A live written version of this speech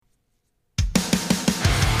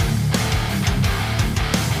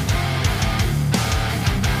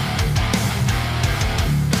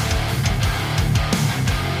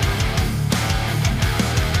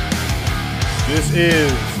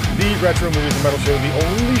is the Retro Movies and Metal Show, the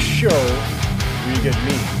only show where you get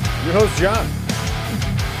me, your host John,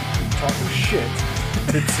 talking shit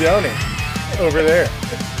to Tony over there.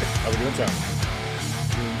 How we doing, Tony?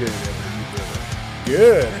 Doing good.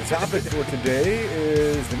 Good. The topic for today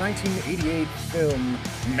is the 1988 film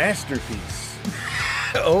masterpiece,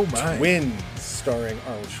 Oh my! Twins, starring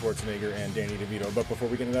Arnold Schwarzenegger and Danny DeVito. But before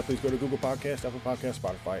we get into that, please go to Google Podcasts, Apple Podcasts,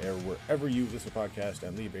 Spotify, or wherever you listen to podcasts,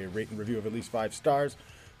 and leave a rate and review of at least 5 stars.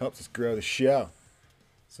 Helps us grow the show.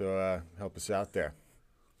 So help us out there.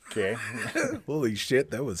 Okay. Holy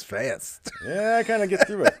shit, that was fast. Yeah, I kind of get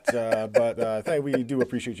through it. But we do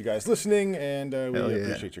appreciate you guys listening, and we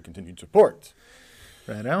appreciate your continued support.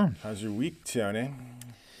 Right on. How's your week, Tony?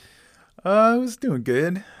 I was doing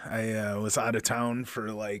good. I was out of town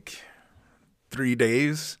for like 3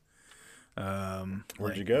 days.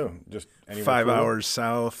 Where'd you go? Just anywhere 5 cool? hours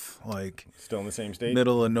south, like Still in the same state?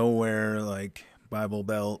 middle of nowhere, like Bible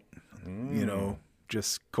Belt. You know,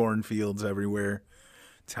 just cornfields everywhere.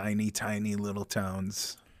 Tiny, tiny little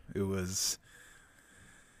towns. It was,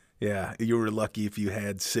 yeah, you were lucky if you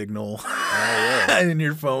had signal in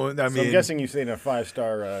your phone. I mean, I'm guessing you stayed in a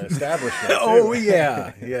 5-star establishment, too. Oh,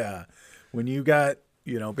 yeah, yeah. When you got,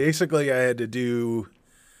 basically I had to do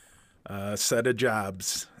a set of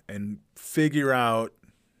jobs and figure out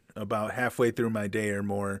about halfway through my day or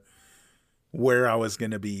more where I was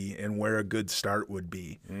going to be and where a good start would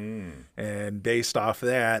be. And based off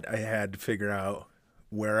that, I had to figure out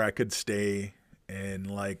where I could stay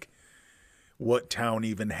and like what town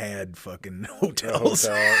even had fucking hotels.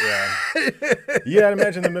 Yeah. Yeah, I'd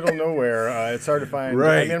imagine the middle of nowhere. It's hard to find.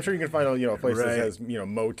 Right. I mean, I'm sure you can find a place Right. that has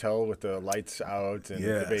motel with the lights out and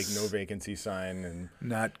Yes. the no vacancy sign and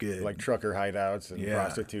Not good. like trucker hideouts and Yeah.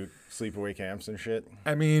 prostitute sleepaway camps and shit.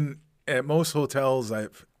 I mean, at most hotels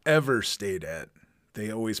I've ever stayed at,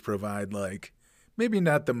 they always provide like maybe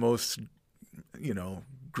not the most,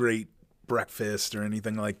 great breakfast or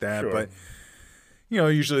anything like that, Sure. but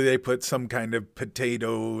usually they put some kind of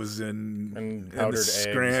potatoes and powdered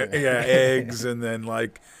eggs. eggs, and then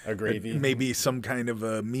like A gravy. maybe some kind of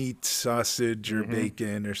a meat, sausage, or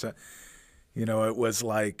bacon or something. It was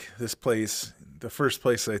like this place, the first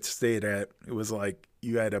place I stayed at, it was like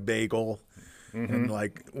you had a bagel. And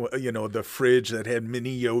like the fridge that had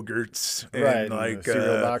mini yogurts and Right, like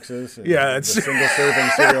cereal boxes. And yeah, the single serving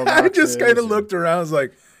cereal boxes. I just kind of looked around. I was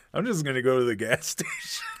like, I'm just gonna go to the gas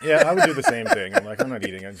station. Yeah, I would do the same thing. I'm like, I'm not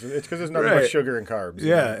eating it. It's because there's nothing but Right. sugar and carbs.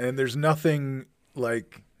 Yeah, and there's nothing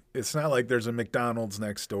like it's not like there's a McDonald's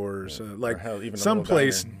next door. So like hell, even a some little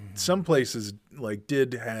place, diner. some places like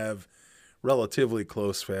did have relatively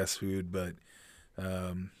close fast food, but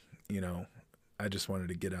I just wanted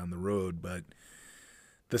to get on the road. But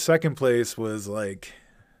the second place was like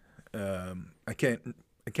I can't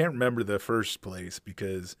remember the first place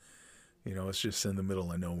because it's just in the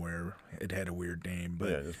middle of nowhere. It had a weird name, but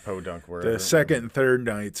Yeah, just podunk wherever. the second and third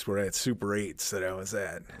nights were at Super 8s that I was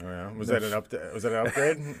at. Oh, yeah. Was that an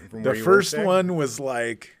upgrade? From The where you were first staying? one was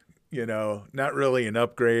like, not really an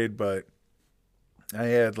upgrade, but I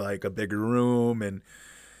had like a bigger room and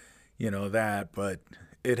that, but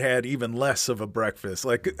it had even less of a breakfast.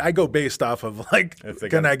 Like I go based off of like, If they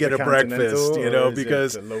can got I get the a breakfast, continental, or is it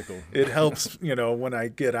because the local? it helps, when I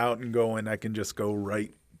get out and going, I can just go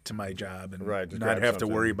right to my job and Right, just not grab have to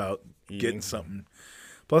something, worry about eating. getting something.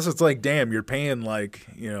 Plus it's like, damn, you're paying like,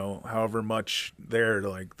 however much there,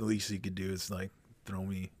 like the least you could do is like throw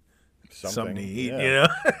me something to eat, yeah.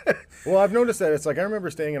 Well, I've noticed that it's like I remember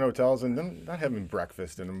staying in hotels and then not having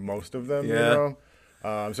breakfast in most of them, Yeah.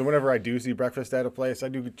 So whenever I do see breakfast at a place, I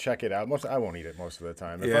do check it out. I won't eat it most of the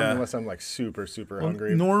time, unless I'm like super, super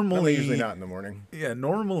hungry. normally- I'm usually not in the morning. Yeah,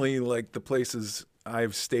 normally, like the places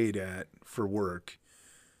I've stayed at for work,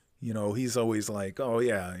 he's always like, oh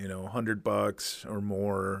yeah, $100 or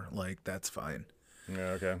more, like that's fine.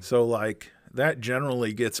 Yeah, okay. So like that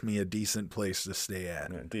generally gets me a decent place to stay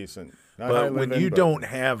at. Yeah, decent. Not high But when living, you but- don't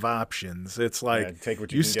have options, it's like take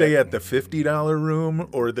what you you can stay get. at the $50 room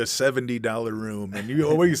or the $70 room, and you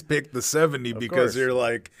always pick the 70 because course. you're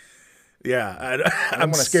like, yeah,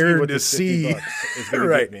 I'm wanna see scared what to this see. $50 is gonna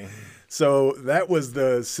Right. get me. So that was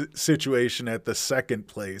the situation at the second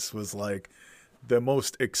place. Was like the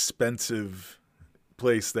most expensive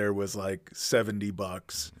place there was like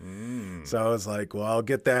 $70. So I was like, well, I'll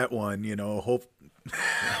get that one.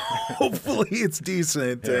 Hopefully it's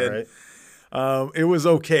decent. Yeah, And right. it was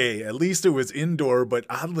okay. At least it was indoor, but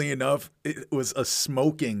oddly enough, it was a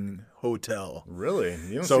smoking hotel. Really?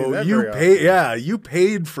 You don't see So that you very pay, often. yeah, you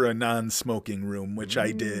paid for a non-smoking room, which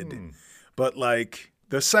I did. But like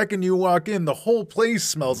the second you walk in, the whole place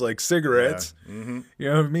smells like cigarettes. Yeah. Mm-hmm. You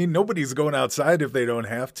know what I mean? Nobody's going outside if they don't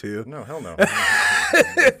have to. No, hell no.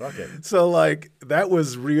 Fuck it. So, like, that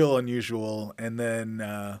was real unusual. And then,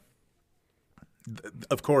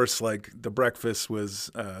 of course, like, the breakfast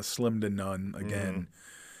was slim to none again.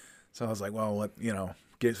 So I was like, well,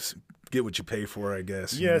 get what you pay for, I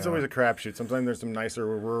guess. Yeah, it's always a crapshoot. Sometimes there's some nicer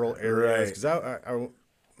rural areas. Because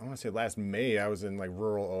I want to say last May I was in like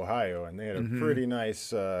rural Ohio, and they had a pretty nice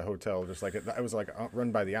hotel, just like it was like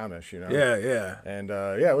run by the Amish, you know. Yeah. And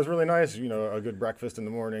it was really nice. You know, a good breakfast in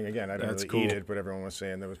the morning. Again, I didn't That's really eat cool. it, but everyone was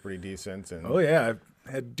saying that was pretty decent. And Oh yeah, I've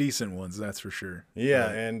had decent ones, that's for sure. yeah,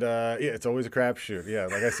 and it's always a crapshoot. Yeah,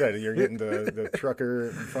 like I said, you're getting the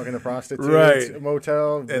trucker fucking the prostitutes, Right.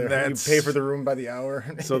 motel, And you pay for the room by the hour.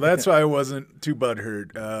 So that's why I wasn't too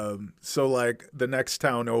butthurt. So like the next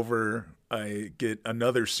town over, I get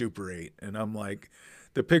another Super 8, and I'm like,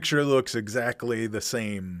 the picture looks exactly the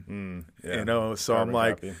same, you know. So I'm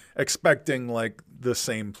like expecting like the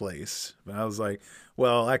same place. But I was like,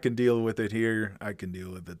 well, I can deal with it here. I can deal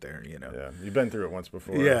with it there, you know. Yeah, you've been through it once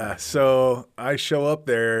before. Yeah. So I show up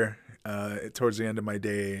there towards the end of my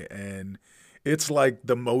day, and it's like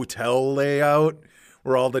the motel layout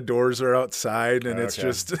where all the doors are outside, and it's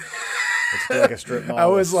just. It's like a strip mall. I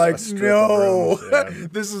was like, no, yeah.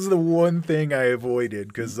 This is the one thing I avoided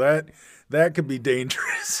because that could be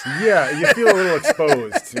dangerous. Yeah, you feel a little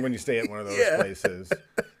exposed when you stay at one of those places.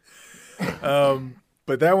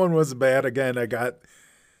 But that one was bad. Again, I got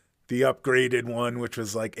the upgraded one, which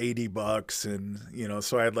was like $80, and you know,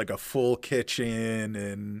 so I had like a full kitchen,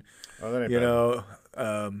 and you know,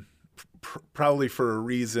 probably for a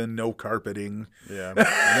reason, no carpeting. Yeah,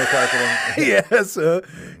 no carpeting. Yeah, so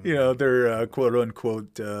you know, they're quote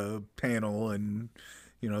unquote panel and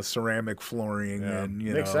you know ceramic flooring, and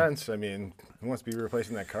you makes know, sense. I mean, who wants to be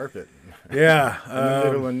replacing that carpet? Yeah, in the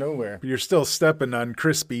middle of nowhere. You're still stepping on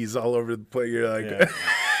Crispies all over the place. You're like,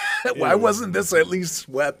 why wasn't this at least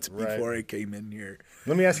swept before I came in here?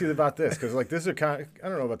 Let me ask you about this, because like this is I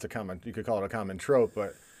don't know if it's a common, you could call it a common trope,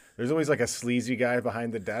 but there's always like a sleazy guy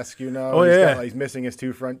behind the desk, you know. Oh, he's missing his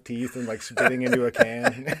 2 front teeth and like spitting into a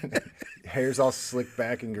can. Hair's all slicked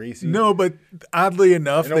back and greasy. No, but oddly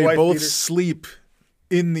enough, And a they wife both beater. sleep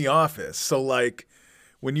in the office. So like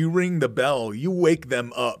when you ring the bell, you wake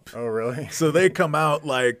them up. Oh, really? So they come out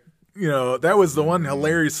like, you know, that was the one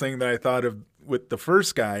hilarious thing that I thought of with the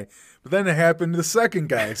first guy. But then it happened to the second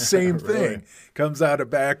guy. Same Really? thing. Comes out of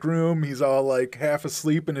back room. He's all like half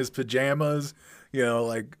asleep in his pajamas. You know,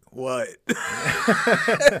 like, what?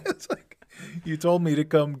 It's like, you told me to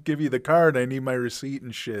come give you the card. I need my receipt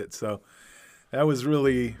and shit. So that was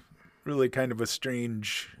really, really kind of a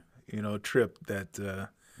strange, you know, trip that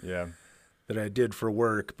that I did for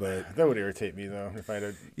work. But that would irritate me though if I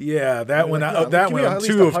had. That one at least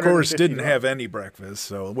too, of course, $150. didn't have any breakfast.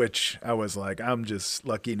 So, which I was like, I'm just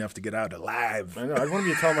lucky enough to get out alive. I know. I'd want to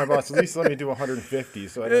be telling my boss at least let me do 150,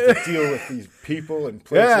 so I don't have to deal with these people and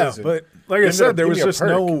places. Yeah, and but like I said, there was give me a just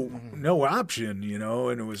perk. no option, you know,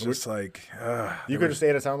 and it was just like You could have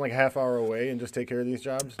stayed at town like a half hour away and just take care of these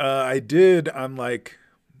jobs. I did on like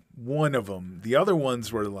one of them. The other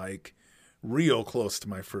ones were like real close to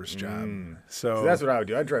my first job. So that's what I would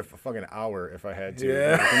do. I'd drive a fucking hour if I had to.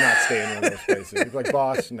 Yeah. I could not stay in one of those places. You'd be like,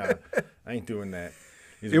 boss, no, I ain't doing that.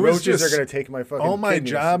 These It was roaches just are going to take my fucking all my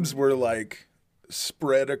kidneys. jobs were like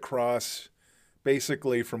spread across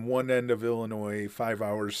basically from one end of Illinois 5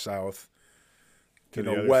 hours south To the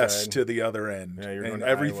you know, other west side. to the other end, Yeah, you're going and to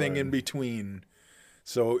everything Iowa in between.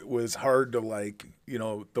 So it was hard to like, you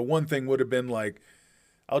know, the one thing would have been like,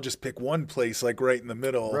 I'll just pick one place like right in the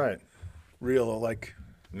middle. Right. Real like.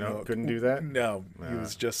 No, you know, couldn't do that? No, it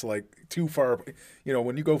was just like too far. You know,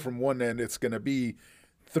 when you go from one end, it's going to be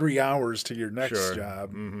 3 hours to your next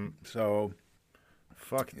job. So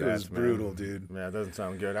Fuck that, it was man. brutal, dude. Yeah, it doesn't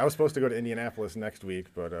sound good. I was supposed to go to Indianapolis next week,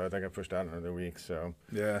 but that got pushed out another week. So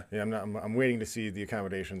Yeah. I'm waiting to see the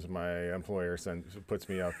accommodations my employer puts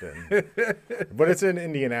me up in. But it's in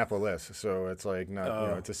Indianapolis, so it's like not. You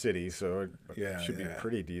know, it's a city, so it should be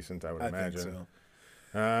pretty decent, I would imagine. think so.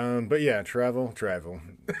 But yeah, travel.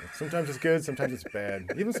 Sometimes it's good, sometimes it's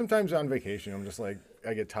bad. Even sometimes on vacation, I'm just like,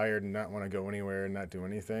 I get tired and not want to go anywhere and not do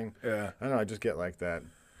anything. Yeah. I don't know, I just get like that.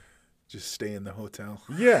 Just stay in the hotel.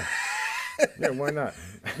 Yeah. Yeah, why not?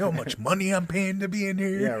 You know how much money I'm paying to be in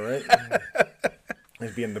here? Yeah, right?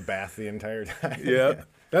 Just be in the bath the entire time. Yeah.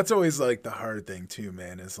 That's always like the hard thing too,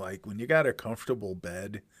 man, is like when you got a comfortable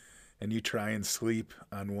bed and you try and sleep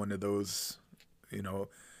on one of those, you know,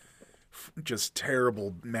 just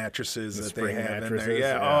terrible mattresses that they spring have in there. mattresses,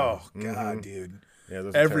 Yeah. yeah. Oh God, dude. Yeah,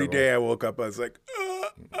 those are Every terrible. day I woke up, I was like,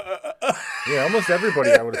 Yeah, almost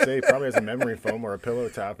everybody, I would say, probably has a memory foam or a pillow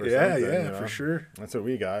top or something. Yeah, you know? for sure. That's what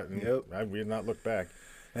we got. And Yep. we have not looked back.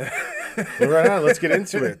 Well, right on, let's get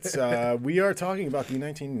into it. We are talking about the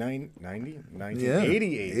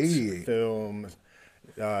 1988 88. film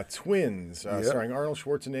Twins, Yep. starring Arnold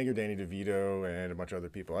Schwarzenegger, Danny DeVito, and a bunch of other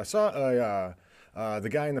people. I saw the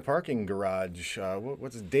guy in the parking garage.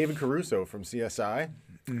 What's his David Caruso from CSI.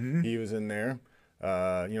 Mm-hmm. He was in there.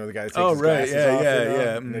 The guy that takes his glasses off.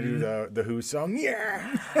 And they do the Who song.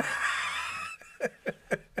 Yeah.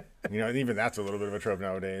 Even that's a little bit of a trope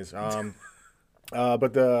nowadays.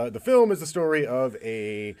 But the film is the story of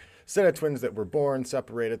a set of twins that were born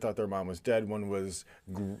separated, thought their mom was dead. One was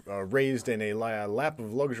raised in a lap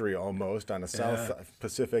of luxury almost on a South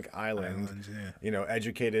Pacific island.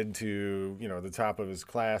 Educated to the top of his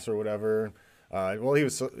class or whatever. He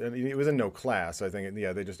was in no class. I think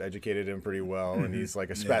they just educated him pretty well, and he's like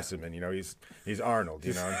a specimen. He's Arnold.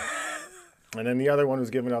 And then the other one was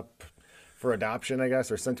given up for adoption, I guess,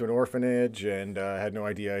 or sent to an orphanage, and had no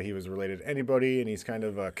idea he was related to anybody. And he's kind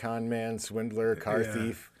of a con man, swindler, car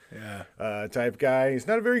thief type guy. He's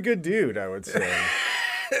not a very good dude, I would say.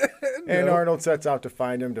 No. And Arnold sets out to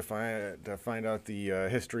find him to find out the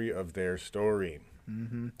history of their story.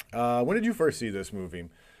 Mm-hmm. When did you first see this movie?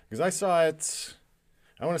 Because I saw it,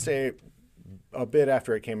 I want to say a bit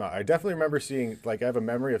after it came out. I definitely remember seeing, I have a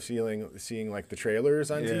memory of seeing the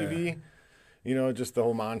trailers on TV. Just the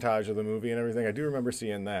whole montage of the movie and everything. I do remember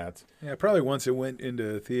seeing that. Yeah, probably once it went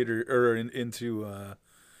into theater or into,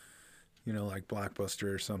 like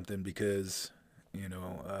Blockbuster or something because,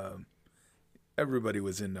 everybody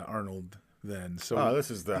was into Arnold then. So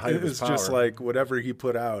this is the height of his power. It was just like whatever he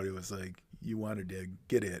put out, it was like you wanted to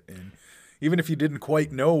get it. And even if you didn't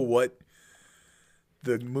quite know what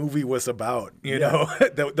the movie was about,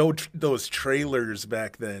 those trailers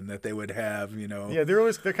back then that they would have, Yeah,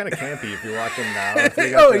 they're kind of campy if you watch them now.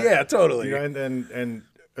 Yeah, totally. And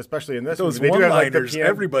especially in this those movie, one-liners,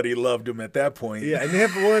 everybody loved them at that point. Yeah, and they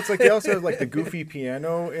also have the goofy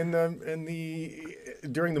piano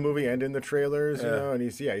during the movie and in the trailers, and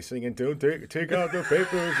he's singing, "Don't take out the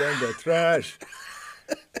papers and the trash."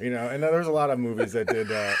 And there's a lot of movies that did,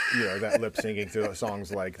 that lip syncing to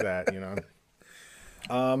songs like that,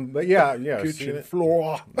 But kitchen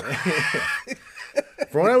floor.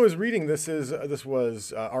 From what I was reading, this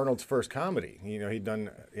was Arnold's first comedy. He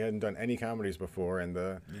hadn't done any comedies before, and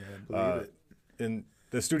the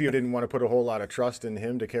studio didn't want to put a whole lot of trust in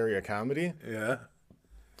him to carry a comedy. Yeah.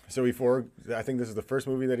 So I think this is the first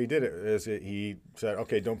movie that he did it. He said,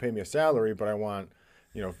 "Okay, don't pay me a salary, but I want."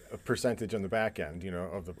 A percentage on the back end,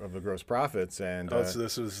 of the gross profits. And so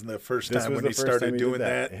this was the first time when he started doing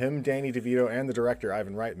that. Him, Danny DeVito, and the director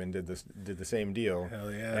Ivan Reitman did the same deal.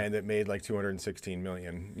 Hell yeah! And it made like $216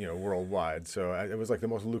 million, worldwide. So it was like the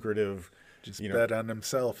most lucrative. Just bet on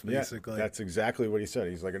himself, basically. Yeah, that's exactly what he said.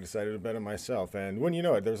 He's like, I decided to bet on myself. And when you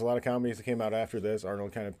know it, there's a lot of comedies that came out after this.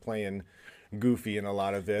 Arnold kind of playing goofy in a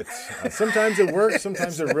lot of it. Sometimes it works,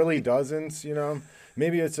 sometimes it really doesn't,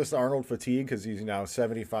 Maybe it's just Arnold fatigue because he's now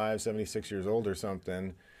 75, 76 years old or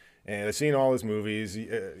something. And I've seen all his movies.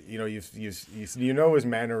 You know his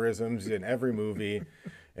mannerisms in every movie.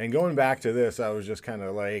 And going back to this, I was just kind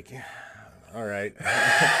of like, all right.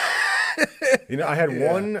 I had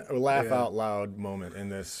one laugh out loud moment in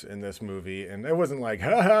this movie, and it wasn't like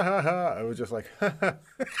ha ha ha ha. It was just like ha ha.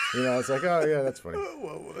 It's like, oh yeah, that's funny.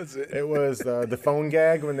 What was it? It was the phone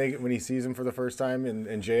gag when he sees him for the first time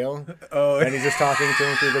in jail. Oh, and he's just talking to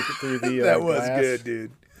him through the that was glass. good,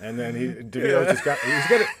 dude. And then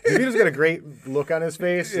DeVito's got a great look on his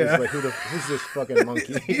face. Yeah. He's like, who's this fucking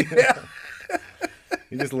monkey?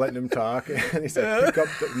 He's just letting him talk, and he said, pick up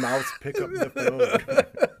the phone.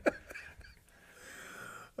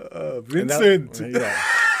 Vincent.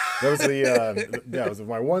 That was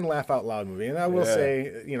my one laugh out loud movie, and I will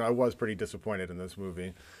say, I was pretty disappointed in this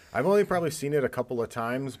movie. I've only probably seen it a couple of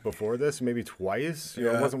times before this, maybe twice.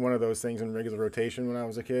 It wasn't one of those things in regular rotation when I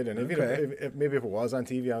was a kid, and maybe if it was on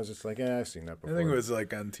TV, I was just like, I've seen that before. I think it was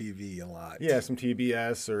like on TV a lot. Yeah, some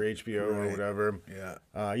TBS or HBO or whatever. Yeah,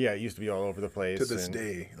 it used to be all over the place. To this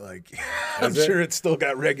day, I'm sure it's still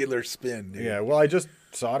got regular spin. Dude. Yeah, well, I just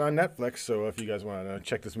saw it on Netflix, so if you guys want to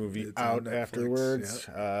check this movie out afterwards,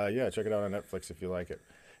 check it out on Netflix if you like it.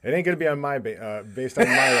 It ain't going to be on my based on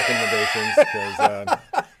my recommendations because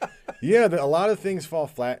a lot of things fall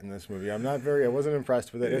flat in this movie. I wasn't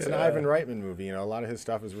impressed with it. It's an Ivan Reitman movie. A lot of his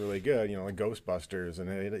stuff is really good. Like Ghostbusters, and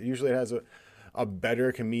it usually has a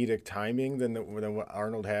better comedic timing than what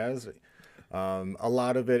Arnold has. A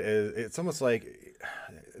lot of it is, it's almost like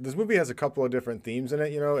this movie has a couple of different themes in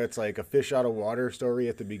it. It's like a fish out of water story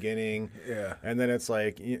at the beginning. Yeah. And then it's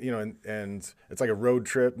like, and it's like a road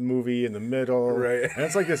trip movie in the middle. Right. And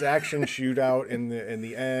it's like this action shootout in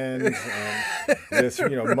the end. And this,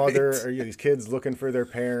 mother, or these kids looking for their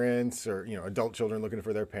parents, or, adult children looking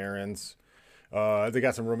for their parents. They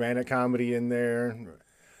got some romantic comedy in there.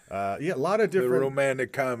 A lot of different. The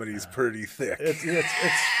romantic comedy is pretty thick.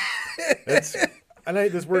 It's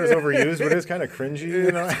this word is overused, but it's kind of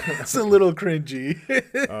cringy, It's a little cringy.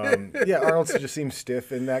 Arnold just seems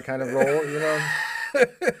stiff in that kind of role,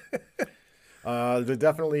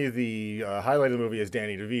 Definitely the highlight of the movie is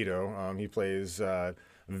Danny DeVito. He plays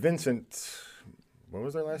Vincent. What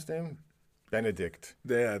was their last name? Benedict.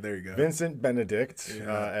 Yeah, there you go. Vincent Benedict,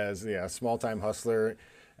 as a small-time hustler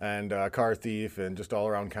and car thief and just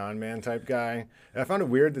all-around con man type guy. And I found it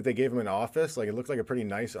weird that they gave him an office. Like, it looked like a pretty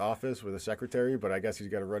nice office with a secretary, but I guess he's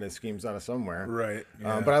got to run his schemes out of somewhere. Right.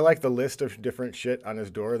 Yeah. But I like the list of different shit on his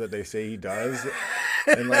door that they say he does.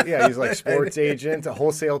 And he's like sports agent,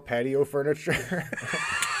 wholesale patio furniture.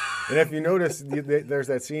 And if you notice, there's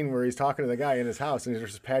that scene where he's talking to the guy in his house, and there's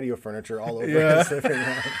just patio furniture all over his living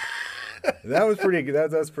room. That was pretty good.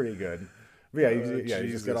 That's pretty good. But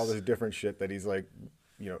he's just got all this different shit that he's like,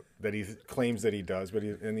 that he claims that he does, but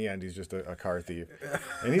in the end, he's just a car thief.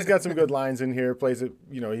 And he's got some good lines in here. Plays it,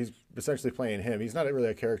 he's essentially playing him. He's not really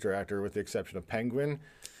a character actor, with the exception of Penguin,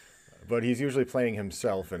 but he's usually playing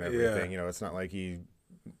himself and everything. Yeah. It's not like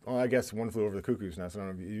I guess One Flew Over the Cuckoo's Nest. I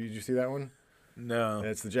don't know. Did you see that one? No. And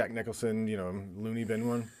it's the Jack Nicholson, loony bin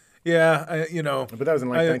one. Yeah, But that was in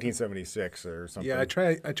 1976 or something. Yeah, I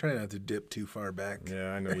try not to dip too far back.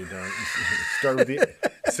 Yeah, I know you don't. Start with the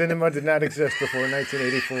cinema did not exist before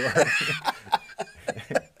 1984.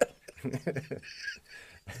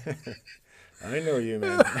 I know you,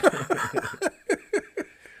 man.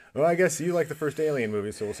 Well, I guess you like the first Alien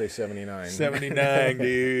movie, so we'll say 79. 79,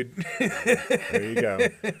 dude. There you go.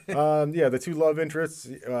 The two love interests.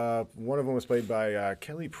 One of them was played by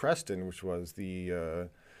Kelly Preston, which was the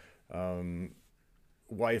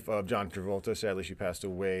wife of John Travolta. Sadly, she passed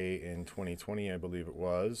away in 2020, I believe it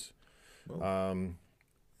was.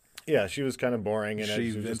 She was kind of boring. And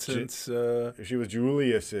she Vincent's... she was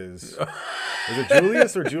Julius's. Was it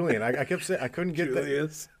Julius or Julian? I kept saying, I couldn't get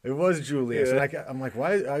Julius. It was Julius. Yeah. And I'm like,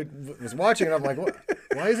 why? I was watching it. I'm like,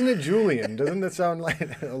 why isn't it Julian? Doesn't it sound like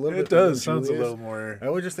a little bit? It does. Sounds a little more. I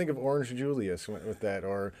would just think of Orange Julius with that,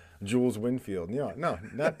 or Jules Winfield. No,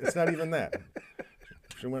 it's not even that.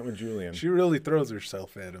 She went with Julian. She really throws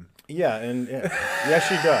herself at him. Yeah, and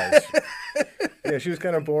she does. Yeah, she was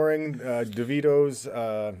kind of boring. DeVito's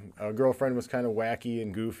girlfriend was kind of wacky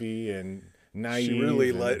and goofy and naive. She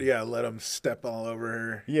really let him step all over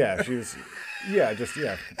her. Yeah, she was. Yeah,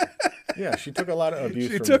 she took a lot of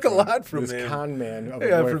abuse. She took a lot from this him. Con man. Of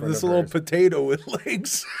from this little potato with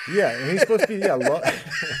legs. Yeah, and he's supposed to be. Yeah,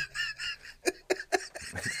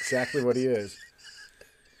 that's exactly what he is.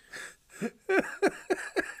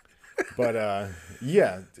 But he's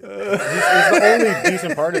the only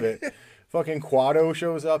decent part of it. Fucking Quado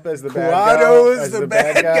shows up as the bad guy. Quado is the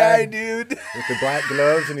bad guy, dude. With the black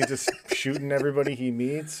gloves, and he's just shooting everybody he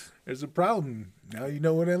meets. There's a problem. Now you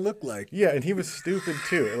know what I look like. Yeah, and he was stupid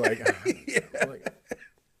too. Like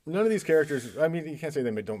none of these characters. I mean, you can't say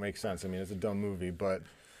they don't make sense. I mean, it's a dumb movie, but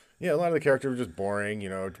a lot of the characters were just boring.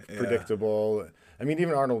 Predictable. I mean,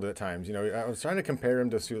 even Arnold at times. I was trying to compare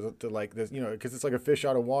him to like this. Because it's like a fish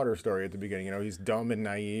out of water story at the beginning. He's dumb and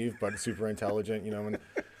naive, but super intelligent.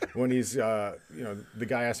 When he's the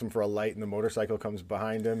guy asks him for a light, and the motorcycle comes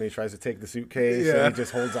behind him. And he tries to take the suitcase, and he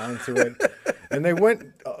just holds on to it. And they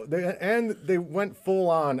went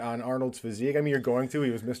full on Arnold's physique. I mean, you're going to.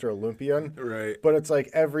 He was Mr. Olympian, right? But it's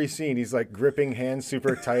like every scene, he's like gripping hands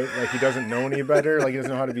super tight, like he doesn't know any better, like he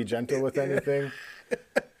doesn't know how to be gentle with anything.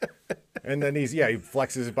 And then he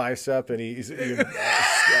flexes his bicep, and he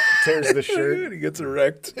tears the shirt. He gets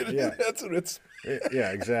erect. Yeah, that's what it's.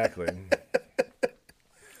 Yeah, exactly.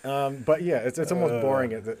 But it's almost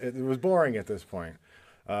boring. It was boring at this point.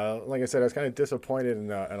 Like I said, I was kind of disappointed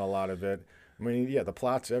in a lot of it. I mean, the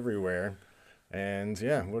plot's everywhere, and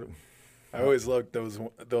I always loved those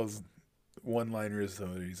one-liners.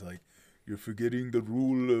 Though he's like, "You're forgetting the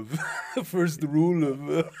rule of first the rule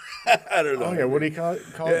of." I don't know. Oh yeah, what do you call it?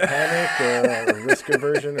 Panic or risk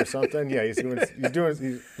aversion or something? Yeah, he's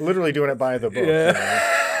literally doing it by the book.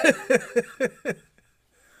 Yeah.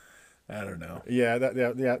 I don't know. Yeah,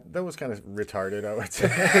 that was kind of retarded, I would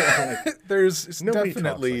say. There's Nobody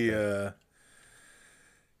definitely talks like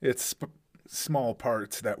it's small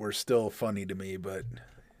parts that were still funny to me, but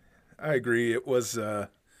I agree it was not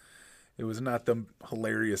the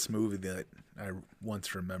hilarious movie that I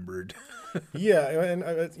once remembered. Yeah, and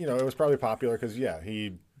it was probably popular because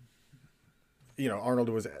Arnold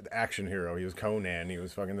was an action hero. He was Conan. He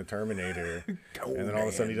was fucking the Terminator. Conan. And then all of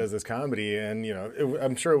a sudden he does this comedy, and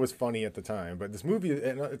I'm sure it was funny at the time. But this movie,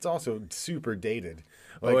 and it's also super dated.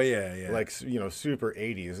 Like, oh yeah. Like super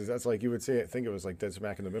 80s. That's like you would say. I think it was like dead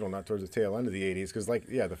smack in the middle, not towards the tail end of the 80s. Because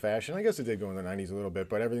the fashion. I guess it did go in the 90s a little bit,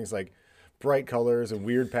 but everything's like bright colors and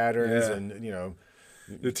weird patterns, and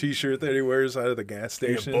the T-shirt that he wears out of the gas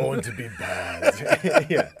station. You're born to be bad.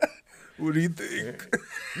 Yeah. What do you think?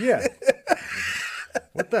 Yeah.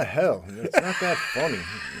 What the hell? It's not that funny.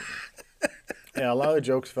 Yeah, a lot of the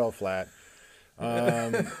jokes fell flat.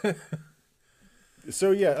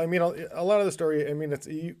 So yeah, I mean, a lot of the story. I mean, it's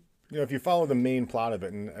if you follow the main plot of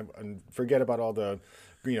it and forget about all the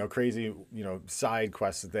crazy side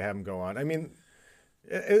quests that they have them go on. I mean,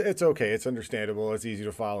 it's okay. It's understandable. It's easy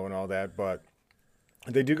to follow and all that, but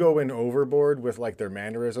they do go in overboard with like their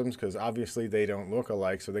mannerisms because obviously they don't look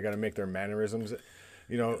alike, so they got to make their mannerisms,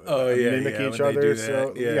 mimic each other.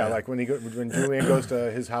 So like when Julian goes to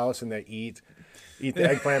his house and they eat the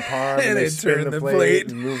eggplant parm and they spin the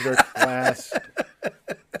plate and move their glass.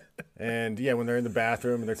 And when they're in the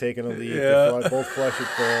bathroom and they're taking a leak, they both flush it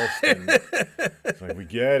first. And it's like, we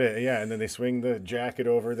get it. Yeah, and then they swing the jacket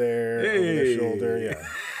over over their shoulder. Yeah.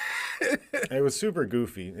 It was super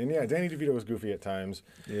goofy. And Danny DeVito was goofy at times.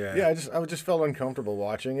 Yeah. I just felt uncomfortable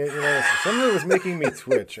watching it. Some of it was making me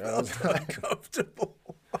twitch. I was uncomfortable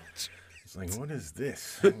watching. It's like, what is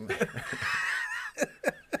this?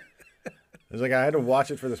 It's like I had to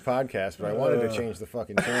watch it for this podcast, but I wanted to change the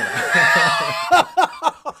fucking channel.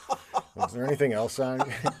 Is there anything else on?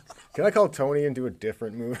 Can I call Tony and do a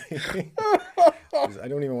different movie? 'Cause I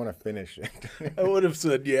don't even want to finish it. I would have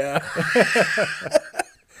said yeah.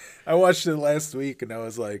 I watched it last week and I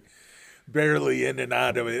was like barely in and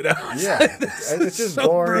out of it. It's just so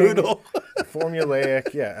boring, brutal.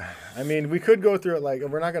 Formulaic. Yeah, I mean, we could go through it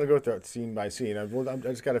we're not going to go through it scene by scene. I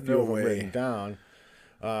just got a few of them written down.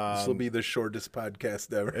 This will be the shortest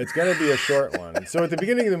podcast ever. It's going to be a short one. So at the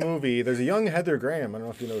beginning of the movie, there's a young Heather Graham. I don't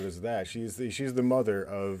know if you noticed that. She's the mother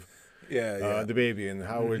of the baby. And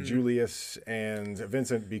how Julius and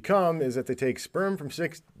Vincent become is that they take sperm from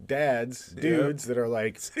 6 dudes that are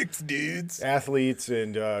like 6 dudes, athletes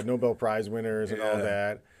and Nobel Prize winners and all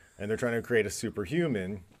that. And they're trying to create a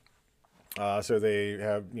superhuman. So they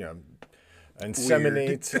have,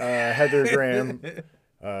 inseminate Heather Graham.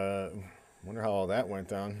 Wonder how all that went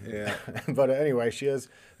down. Yeah. But anyway, she has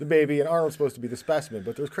the baby, and Arnold's supposed to be the specimen,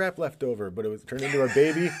 but there was crap left over, but it was turned into a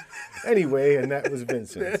baby anyway, and that was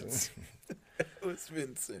Vincent. That was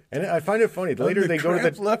Vincent. And I find it funny. Later they go to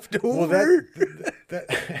the leftover. Well,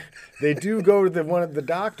 they do go to one of the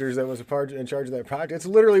doctors that was in charge of that project. It's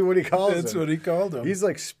literally what he calls him. That's what he called him. He's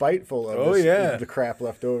like spiteful of the crap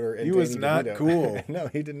left over. He was not cool. No,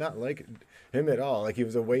 he did not like him at all. Like he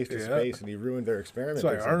was a waste of space, and he ruined their experiment.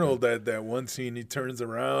 That's why Arnold had that one scene. He turns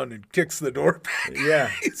around and kicks the door back.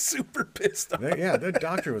 Yeah, he's super pissed off. That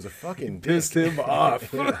doctor was a fucking dick. Pissed him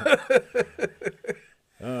off. One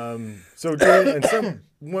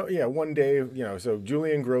day, so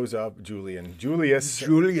Julius grows up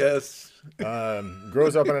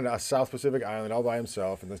on a South Pacific island all by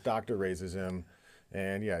himself, and this doctor raises him.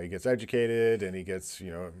 And he gets educated and he gets,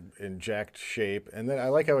 in jacked shape. And then I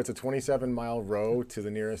like how it's a 27-mile row to the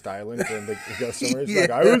nearest island. And he goes somewhere. He's like,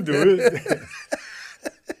 I will do it.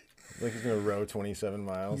 Like he's going to row 27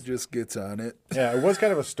 miles. He just gets on it. Yeah, it was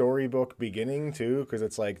kind of a storybook beginning, too, because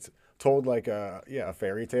it's like told like a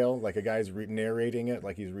fairy tale. Like a guy's narrating it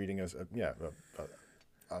like he's reading a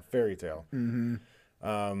fairy tale. Mm-hmm.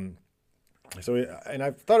 And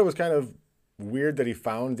I thought it was kind of weird that he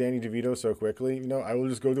found Danny DeVito so quickly. I will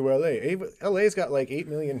just go to LA. LA's got like 8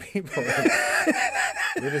 million people.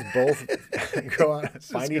 They just both go on,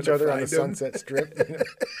 find each other on the Sunset Strip.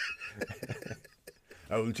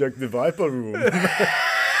 I will check the Viper room. I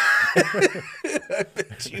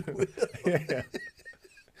bet you will. Yeah.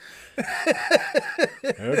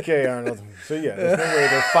 Okay, Arnold. So there's no way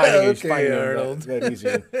they're finding Arnold that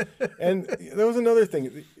easy. And there was another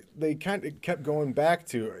thing. They kind of kept going back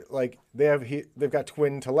to like they've got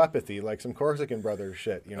twin telepathy, like some Corsican brothers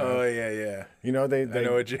shit. Oh yeah. They I know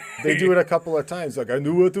what they do it a couple of times. Like I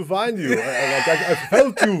knew where to find you. I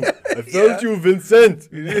felt you. I felt you, Vincent.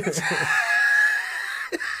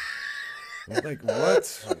 I'm like,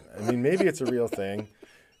 what? I mean, maybe it's a real thing,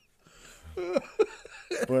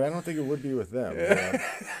 but I don't think it would be with them.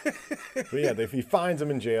 But he finds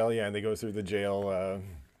them in jail. And they go through the jail.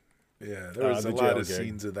 There was a lot of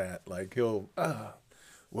scenes of that. Like he'll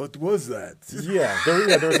What was that? Yeah, there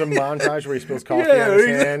was a montage where he spills coffee on his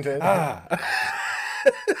hand. And,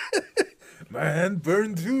 my hand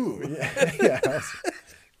burned too. Yeah.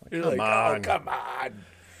 You're like, on. oh, come on.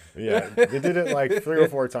 Yeah, they did it like 3 or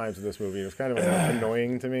 4 times in this movie. It was kind of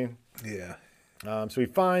annoying to me. Yeah. So he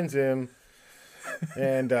finds him,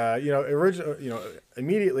 and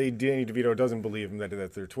immediately Danny DeVito doesn't believe him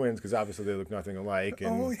that they're twins because obviously they look nothing alike. And,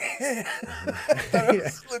 Oh yeah. I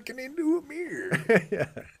was looking into a mirror. Yeah.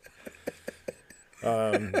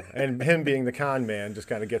 And him being the con man just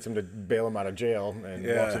kind of gets him to bail him out of jail and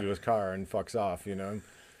walks into his car and fucks off,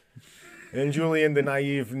 And Julian, the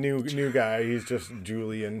naive new guy, he's just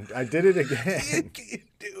Julian. I did it again. You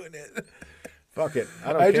keep doing it. Fuck it.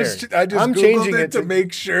 I don't care. I just I'm Googled changing it to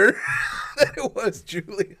make sure that it was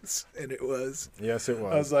Julius, and it was. Yes, it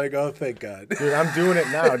was. I was like, oh, thank God. Dude, I'm doing it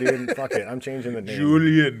now, dude. Fuck it. I'm changing the name.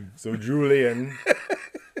 Julian. So Julian.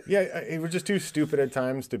 Yeah, he was just too stupid at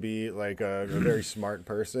times to be like a very smart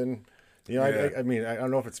person. I mean, I don't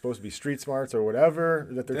know if it's supposed to be street smarts or whatever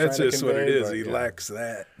that they're That's trying to just convey. what it is. But, He lacks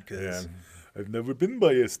that because Yeah. I've never been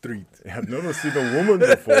by a street. I've never seen a woman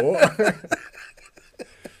before.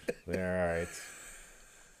 Yeah,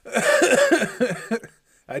 all right.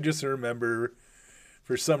 I just remember,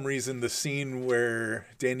 for some reason, the scene where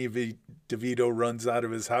Danny DeVito runs out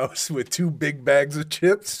of his house with 2 big bags of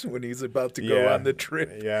chips when he's about to go on the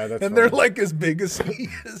trip. Yeah, that's and funny. they're like as big as he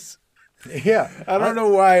is. Yeah. I don't know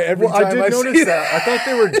why every time I did notice see that. I thought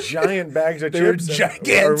they were giant bags of They were chips.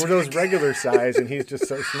 gigantic. Or were those regular size and he's just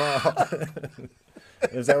so small?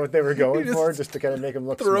 Is that what they were going for? Just to kind of make him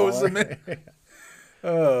look throws smaller? them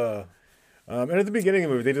in. And at the beginning of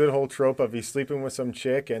the movie, they did the whole trope of he's sleeping with some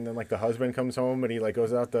chick, and then like the husband comes home and he like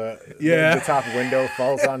goes out the top window,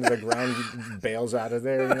 falls onto the ground, bails out of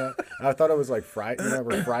there. I thought it was like Friday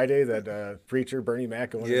that preacher Bernie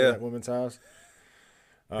Mac going into that woman's house.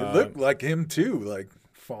 It looked like him too, like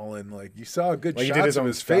falling. Like you saw good Like he did shots his of own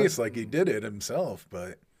his stunt? face, like he did it himself.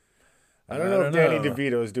 But I don't know if Danny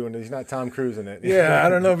DeVito's doing it. He's not Tom Cruise in it. Yeah, I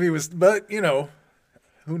don't know if he was, but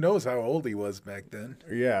who knows how old he was back then.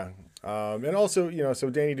 Yeah. And also, so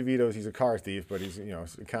Danny DeVito, he's a car thief, but he's,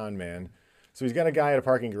 a con man. So he's got a guy at a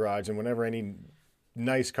parking garage, and whenever any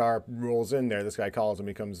nice car rolls in there, this guy calls him.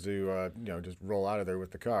 He comes to, just roll out of there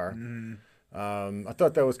with the car. I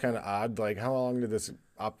thought that was kind of odd. Like, how long did this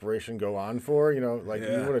operation go on for? You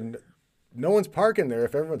would have. No one's parking there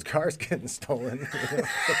if everyone's car's getting stolen. What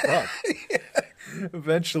the fuck?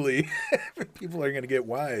 Eventually, people are going to get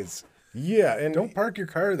wise. Yeah, and Don't park your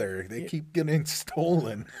car there. They keep getting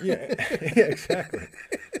stolen. Yeah, exactly.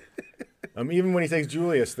 Even when he takes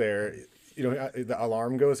Julius there, the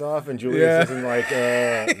alarm goes off, and Julius isn't like,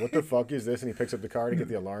 "What the fuck is this?" And he picks up the car to get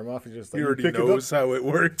the alarm off. He just like He already knows how it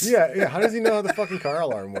works. Yeah. How does he know how the fucking car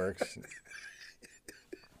alarm works?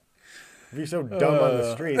 If he's so dumb on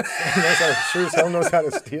the streets, he sure as hell knows how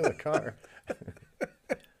to steal a car.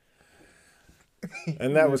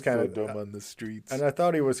 And that was kind of dumb on the streets. And I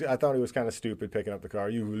thought he was kind of stupid picking up the car.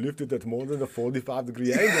 You lifted at more than a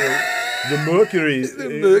 45-degree angle. The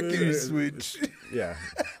mercury Switch. Yeah.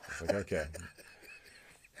 It's like, okay.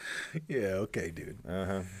 Yeah, okay, dude.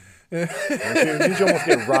 Didn't you almost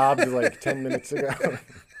get robbed like 10 minutes ago?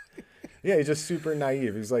 Yeah, he's just super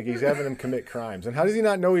naive. He's having him commit crimes. And how does he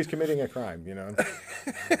not know he's committing a crime,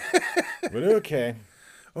 But okay.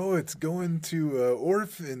 Oh, it's going to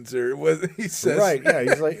orphans, or what he says. Right, yeah.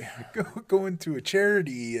 He's like... going to a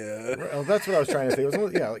charity. Well, that's what I was trying to say. It was,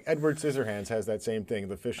 like Edward Scissorhands has that same thing.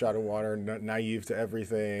 The fish out of water, naive to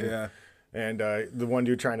everything. Yeah. And the one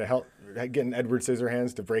dude trying to help getting Edward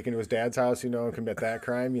Scissorhands to break into his dad's house, and commit that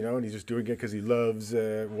crime, and he's just doing it because he loves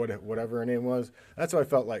whatever her name was. That's what I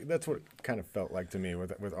felt like. That's what it kind of felt like to me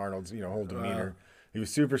with Arnold's whole demeanor. He was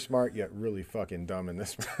super smart yet really fucking dumb in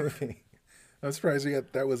this movie. I'm surprised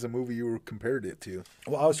that was a movie you compared it to.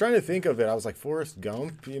 Well, I was trying to think of it. I was like, Forrest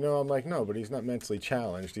Gump, I'm like, no, but he's not mentally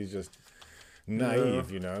challenged. He's just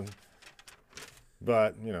naive,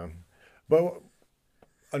 But, but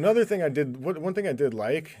another thing I did, one thing I did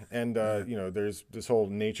like, and, there's this whole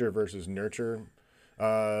nature versus nurture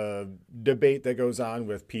debate that goes on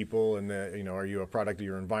with people, and, are you a product of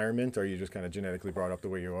your environment, or are you just kind of genetically brought up the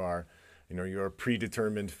way you are? Your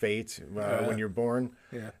predetermined fate when you're born.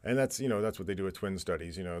 Yeah. And that's what they do with twin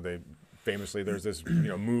studies. They famously, there's this,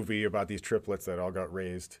 movie about these triplets that all got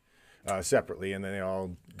raised separately, and then they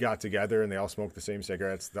all got together and they all smoked the same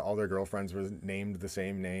cigarettes. All their girlfriends were named the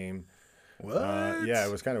same name. What? Yeah,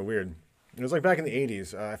 it was kind of weird. It was like back in the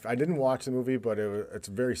 80s. I didn't watch the movie, but it's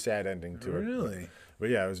a very sad ending to it. Really?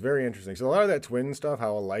 But yeah, it was very interesting. So a lot of that twin stuff,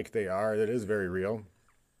 how alike they are, that is very real.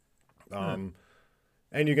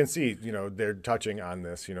 And you can see, they're touching on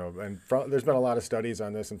this, and there's been a lot of studies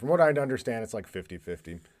on this. And from what I understand, it's like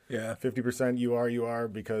 50-50. Yeah. 50% you are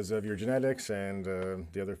because of your genetics, and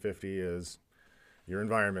the other 50 is your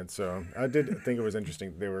environment. So I did think it was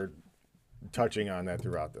interesting. They were touching on that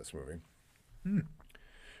throughout this movie.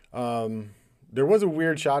 There was a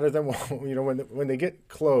weird shot of them, when they get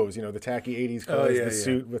clothes, the tacky 80s clothes,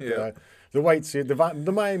 suit with the white suit, the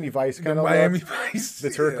Miami Vice kind of Miami look, Vice, the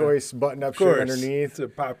turquoase button-up shirt underneath. It's a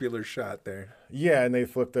popular shot there. Yeah, and they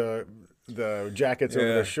flip the jackets over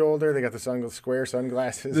their shoulder. They got the square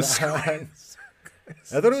sunglasses on.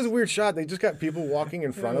 I thought it was a weird shot. They just got people walking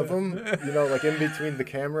in front of them, like in between the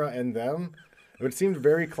camera and them. It seemed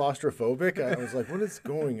very claustrophobic. I was like, what is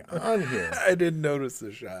going on here? I didn't notice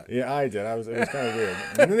the shot. Yeah, I did. It was kind of weird.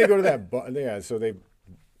 And then they go to that so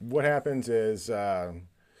what happens is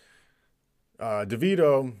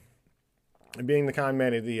DeVito, being the con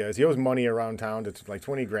man he is, he owes money around town. It's like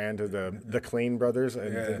 $20,000 to the Klein brothers,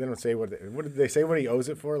 and they don't say what did they say what he owes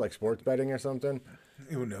it for, like sports betting or something.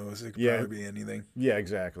 Who knows? It could probably be anything. Yeah,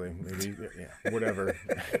 exactly. Maybe whatever.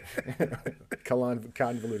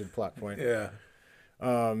 Convoluted plot point. Yeah.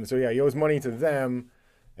 He owes money to them,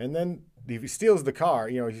 and then he steals the car.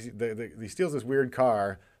 He steals this weird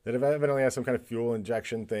car that evidently has some kind of fuel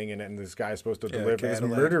injection thing in it, and this guy's supposed to deliver. This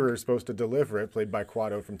murderer is supposed to deliver it, played by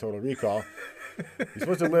Quado from Total Recall. He's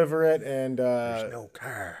supposed to deliver it, and there's no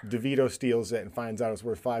car. DeVito steals it and finds out it's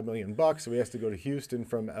worth $5 million, so he has to go to Houston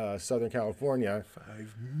from Southern California. $5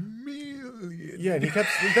 million. Yeah, and he kept.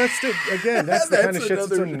 That's the kind of shit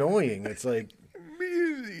that's annoying. It's like.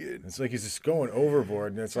 It's like he's just going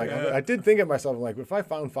overboard, and it's like I did think of myself, I'm like, if I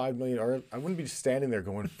found $5 million, or I wouldn't be just standing there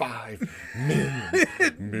going $5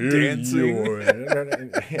 million, dancing.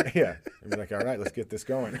 Yeah, I'd be like, all right, let's get this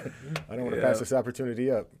going. I don't want to pass this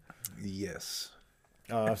opportunity up. Yes.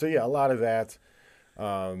 A lot of that.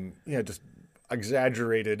 Just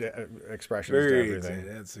exaggerated expressions to everything.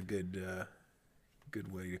 That's a good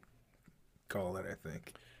way to call it, I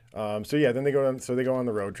think. Then they go on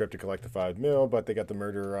the road trip to collect the $5 million, but they got the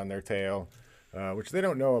murderer on their tail, which they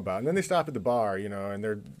don't know about. And then they stop at the bar, and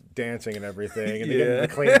they're dancing and everything. And the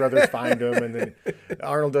Klein brothers find them, and then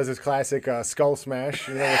Arnold does his classic skull smash,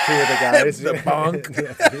 with two of the guys. The bonk.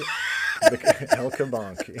 The El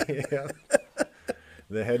Kabonk. Yeah.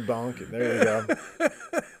 The head bonk. There you go.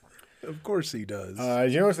 Of course he does.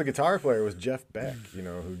 You notice the guitar player was Jeff Beck,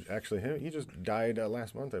 who actually, he just died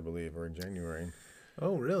last month, I believe, or in January.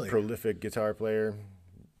 Oh, really? Prolific guitar player,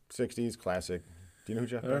 60s, classic. Do you know who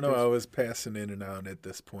Jeff Beck is? I don't know. I was passing in and out at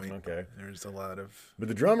this point. Okay. There's a lot of... But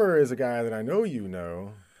the drummer is a guy that I know you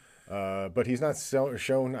know, but he's not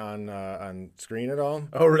shown on screen at all.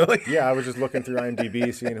 Oh, really? Yeah, I was just looking through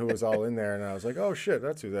IMDb, seeing who was all in there, and I was like, oh, shit,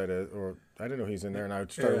 that's who that is. Or I didn't know he's in there, and I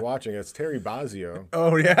started watching it. It's Terry Bozzio.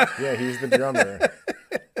 Oh, yeah? Yeah, he's the drummer.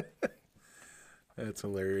 That's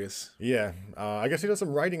hilarious. Yeah. I guess he does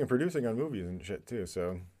some writing and producing on movies and shit, too,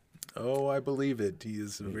 so... Oh, I believe it. He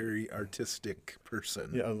is a very artistic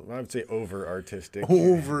person. Yeah, I would say over-artistic.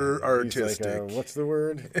 Over-artistic. He's like, what's the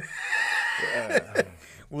word?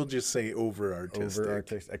 We'll just say over-artistic.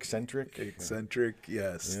 Over-artistic. Eccentric? Eccentric,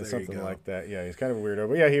 yes. Yeah, something like that. Yeah, he's kind of a weirdo.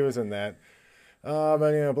 But yeah, he was in that.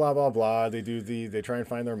 But, blah, blah, blah. They try and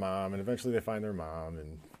find their mom, and eventually they find their mom,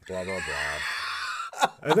 and blah, blah, blah.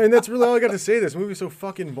 And then that's really all I got to say. This movie's so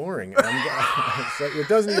fucking boring. It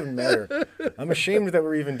doesn't even matter. I'm ashamed that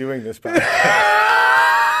we're even doing this podcast.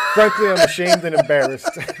 Frankly, I'm ashamed and embarrassed.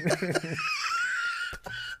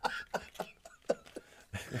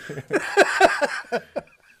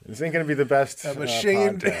 This ain't going to be the best. I'm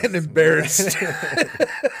ashamed and embarrassed. So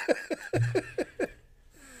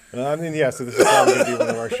this is probably going to be one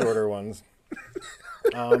of our shorter ones.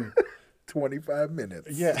 25 minutes.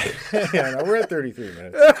 Yeah. No, we're at 33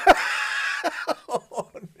 minutes. Oh,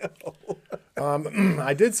 no.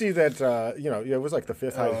 I did see that, it was like the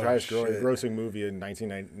fifth highest grossing movie in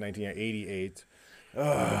 1988,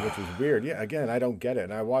 which was weird. Yeah, again, I don't get it.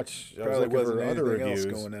 And I was looking for other reviews.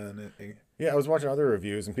 Else going on. Yeah, I was watching other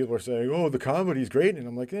reviews, and people were saying, oh, the comedy's great. And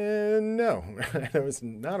I'm like, no. There was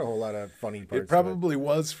not a whole lot of funny parts. It probably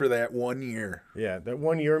was for that 1 year. Yeah, that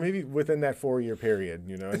 1 year, maybe within that 4-year period,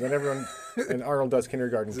 and then everyone, and Arnold does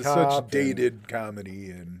Kindergarten It's Cop. such dated comedy,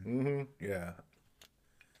 and yeah.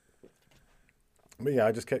 But yeah,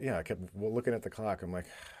 I kept looking at the clock. I'm like,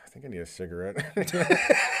 I think I need a cigarette.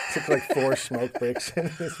 Took like 4 smoke breaks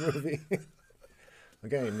in this movie.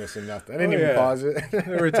 Like, I ain't missing nothing. I didn't even pause it.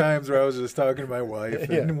 There were times where I was just talking to my wife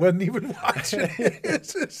and wasn't even watching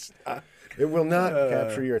it. It will not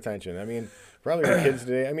capture your attention. I mean, probably the kids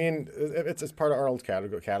today. I mean, it's part of Arnold's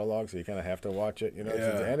catalog, so you kind of have to watch it,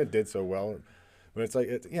 And it did so well. But it's like,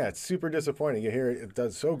 it's super disappointing. You hear it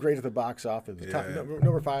does so great at the box office. It's top, Yeah.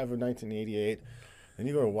 number 5 of 1988. And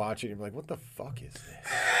you go to watch it, and you're like, what the fuck is this?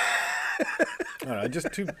 I don't know,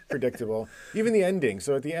 just too predictable. Even the ending.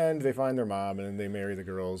 So at the end, they find their mom, and then they marry the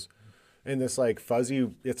girls. In this like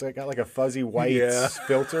fuzzy, it's like got like a fuzzy white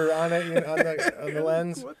filter on it, on the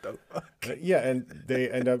lens. What the fuck? Yeah, and they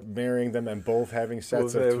end up marrying them and both having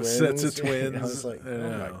sets of twins. Sets of twins. I was like,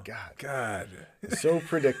 oh my God. So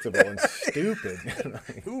predictable and stupid.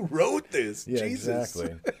 Who wrote this? Yeah, Jesus.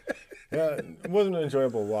 exactly. Yeah, it wasn't an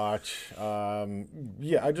enjoyable watch.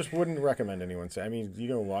 Yeah, I just wouldn't recommend anyone say. I mean, you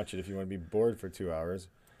can watch it if you want to be bored for 2 hours.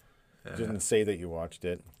 Didn't say that you watched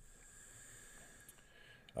it.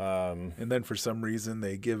 And then for some reason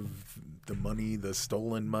they give the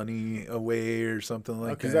stolen money away or something like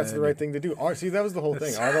that. Because that's the right thing to do. See, that was the whole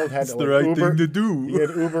thing. Arnold had the right thing to do. He had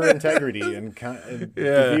uber integrity, and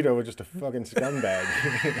DeVito was just a fucking scumbag.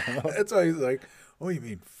 You know? That's why he's like, oh, you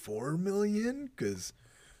mean $4 million? Because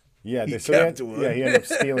he ended up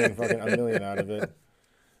stealing fucking $1 million out of it.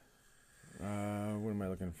 What am I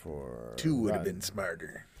looking for? 2 would have been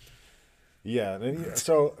smarter. Yeah,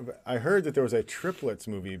 so I heard that there was a triplets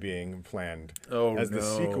movie being planned as the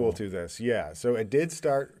sequel to this. Yeah, so it did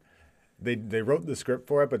start. They wrote the script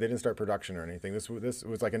for it, but they didn't start production or anything. This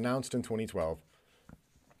was like announced in 2012,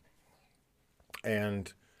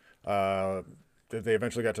 and they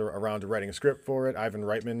eventually got around to writing a script for it. Ivan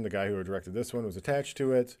Reitman, the guy who directed this one, was attached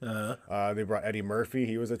to it. They brought Eddie Murphy;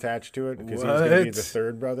 he was attached to it because he was going to be the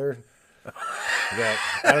third brother. I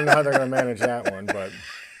don't know how they're going to manage that one, but.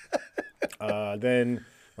 Then,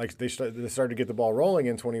 like they started to get the ball rolling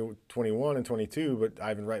in 2021 and 22, but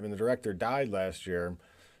Ivan Reitman, the director, died last year,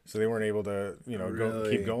 so they weren't able to,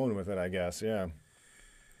 keep going with it. I guess, yeah.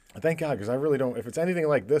 Thank God, because I really don't. If it's anything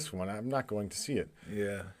like this one, I'm not going to see it.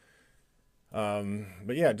 Yeah.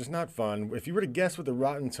 But yeah, just not fun. If you were to guess what the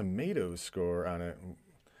Rotten Tomatoes score on it,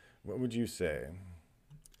 what would you say?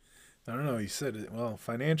 I don't know. You said it. Well,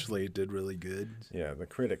 financially, it did really good. Yeah, the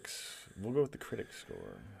critics. We'll go with the critics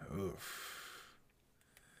score. Oof.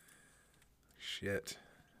 Shit.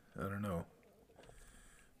 I don't know.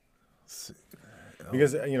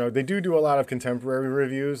 Because, they do a lot of contemporary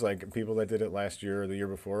reviews, like people that did it last year or the year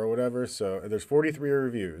before or whatever. So there's 43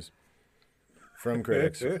 reviews from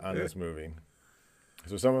critics on this movie.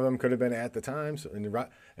 So some of them could have been at the time. And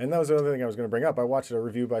that was the other thing I was going to bring up. I watched a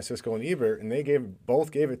review by Siskel and Ebert, and they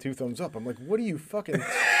both gave it 2 thumbs up. I'm like, what are you fucking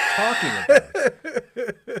talking about?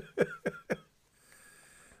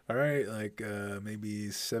 All right, like maybe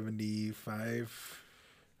 75.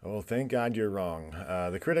 Well, thank God you're wrong.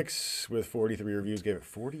 The critics with 43 reviews gave it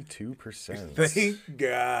 42%. Thank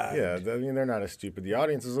God. Yeah, they're not as stupid. The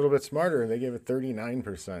audience is a little bit smarter, and they gave it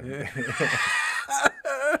 39%.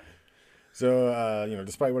 So,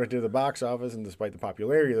 despite what it did at the box office and despite the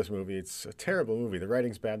popularity of this movie, it's a terrible movie. The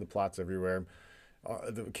writing's bad, the plot's everywhere.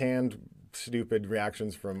 The canned, stupid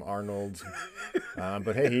reactions from Arnold.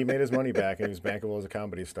 But hey, he made his money back, and he was bankable as a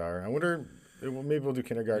comedy star. I wonder, maybe we'll do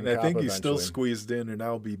Kindergarten Cop I think he's eventually. still squeezed in, and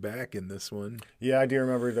I'll be back in this one. Yeah, I do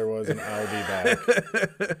remember there was an I'll be back.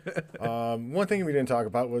 One thing we didn't talk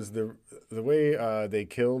about was the way they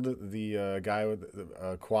killed the guy with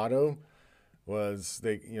Quado. Was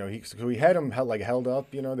he had him held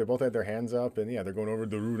up, they both had their hands up, and they're going over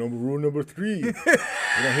the rule number 3.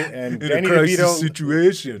 And Danny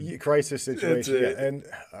DeVito, crisis situation. Yeah. And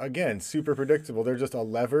again, super predictable. They're just a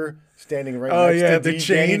lever standing right next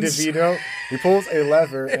to Danny DeVito. He pulls a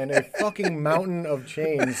lever, and a fucking mountain of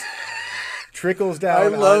chains trickles down. I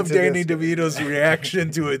love Danny DeVito's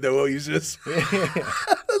reaction to it, though. He's just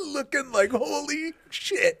looking like, holy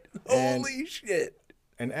shit.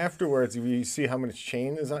 And afterwards, you see how much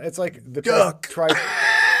chain is on. It's like the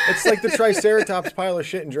it's like the Triceratops pile of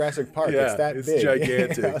shit in Jurassic Park. Yeah, it's big.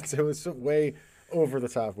 Gigantic. So it's way over the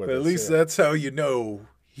top with it. But at least that's how you know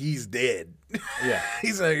he's dead. Yeah.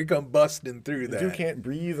 He's not going to come busting through that. You can't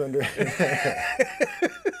breathe under.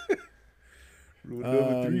 Rule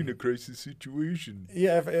number 3 in a crisis situation.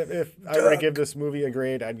 Yeah, if I were to give this movie a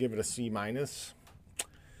grade, I'd give it a C-.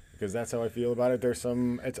 Because that's how I feel about it. There's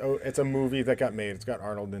it's a movie that got made. It's got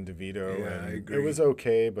Arnold and DeVito. Yeah, and I agree. It was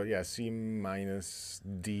okay, but yeah, C-,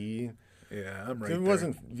 D. Yeah, I'm right. It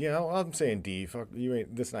wasn't. Yeah, well, I'm saying D. Fuck you,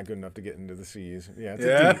 ain't. That's not good enough to get into the C's. Yeah, it's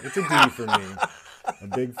a D. It's a D for me. A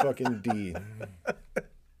big fucking D.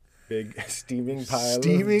 Big steaming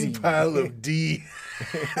pile of D.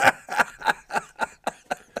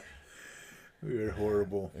 We are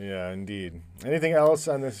horrible. Yeah, indeed. Anything else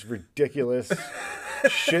on this ridiculous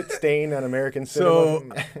shit stain on American cinema? So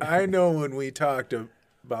I know when we talked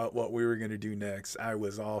about what we were going to do next, I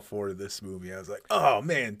was all for this movie. I was like, oh,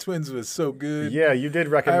 man, Twins was so good. Yeah, you did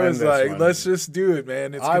recommend I was this like, one. let's just do it,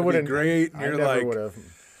 man. It's going to be great. And I you're never like,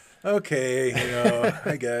 would've. okay,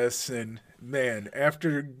 I guess. And, man,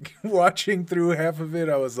 after watching through half of it,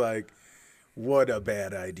 I was like, what a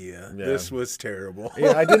bad idea. Yeah. This was terrible.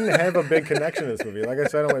 Yeah, I didn't have a big connection to this movie. Like I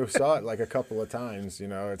said, I only saw it like a couple of times. It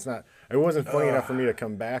wasn't funny enough for me to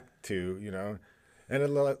come back to,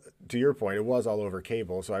 And to your point, it was all over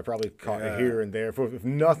cable, so I probably caught it here and there. If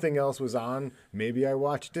nothing else was on, maybe I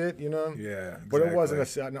watched it, Yeah, exactly. But it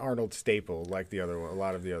wasn't an Arnold staple like a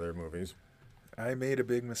lot of the other movies. I made a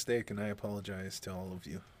big mistake, and I apologize to all of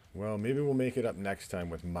you. Well, maybe we'll make it up next time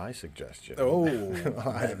with my suggestion. Oh,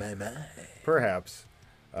 my. Perhaps.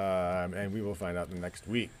 And we will find out next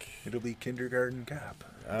week. It'll be Kindergarten Cop.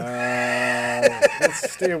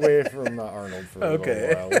 Let's stay away from Arnold for a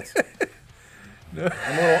little while. I'm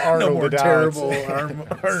a little Arnold. No more terrible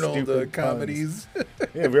Arnold comedies.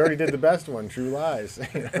 Yeah, we already did the best one, True Lies.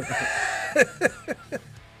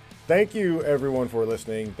 Thank you, everyone, for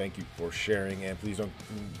listening. Thank you for sharing. And please don't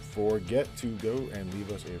forget to go and leave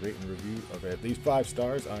us a rate and review of at least 5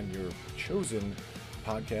 stars on your chosen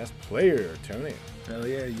podcast player, Tony. Hell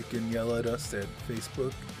yeah, you can yell at us at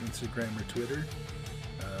Facebook, Instagram, or Twitter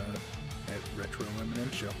at Retro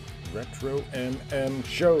M&M Show. Retro MM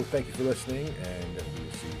Show. Thank you for listening, and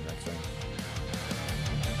we'll see you next time.